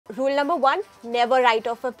rule number 1, never write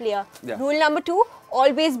off a player. Yeah. Rule number 2,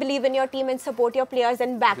 always believe in your team and support your players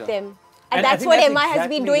and back them. And I that's think what that's MI has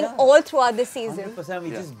exactly, been doing yeah. all throughout this season. 100%.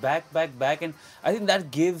 We just back, and I think that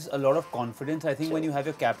gives a lot of confidence. I think when you have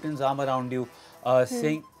your captain's arm around you,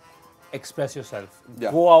 saying, express yourself,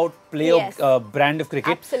 go out, play your brand of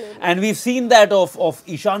cricket. Absolutely. And we've seen that of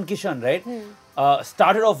Ishan Kishan, right?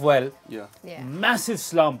 Started off well, massive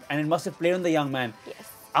slump, and it must have played on the young man. Yes.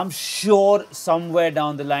 I'm sure somewhere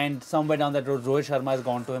down the line, somewhere down that road, Rohit Sharma has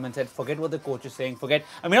gone to him and said, forget what the coach is saying,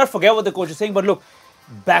 not forget what the coach is saying, but look,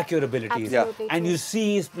 back your abilities. Absolutely And true. you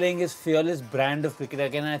see he's playing his fearless brand of cricket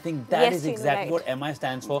again, and I think that is exactly what MI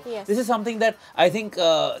stands for. Yes. This is something that I think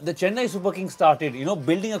the Chennai Super Kings started,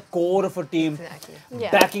 building a core of a team,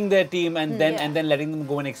 backing their team, and then letting them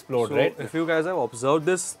go and explode, So right? if you guys have observed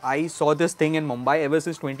this, I saw this thing in Mumbai ever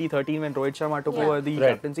since 2013 when Rohit Sharma took over the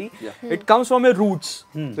captaincy. It comes from your roots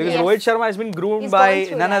because Rohit Sharma has been groomed by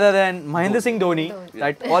none other than Mahendra Singh Dhoni.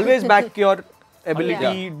 That always back your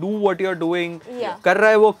ability, do what you're doing. Kar raha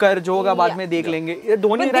hai wo kar, jo hoga baad mein dekh lenge.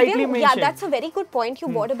 Dhoni rightly mentioned. Yeah, that's a very good point you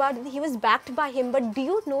brought about. He was backed by him, but do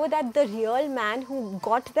you know that the real man who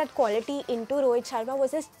got that quality into Rohit Sharma was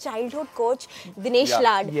his childhood coach Dinesh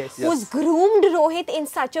Lad, who's groomed Rohit in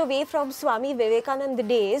such a way from Swami Vivekananda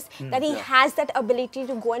days that he has that ability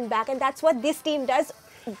to go and back, and that's what this team does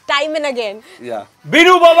time and again.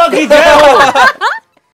 Binu Baba ki jai ho!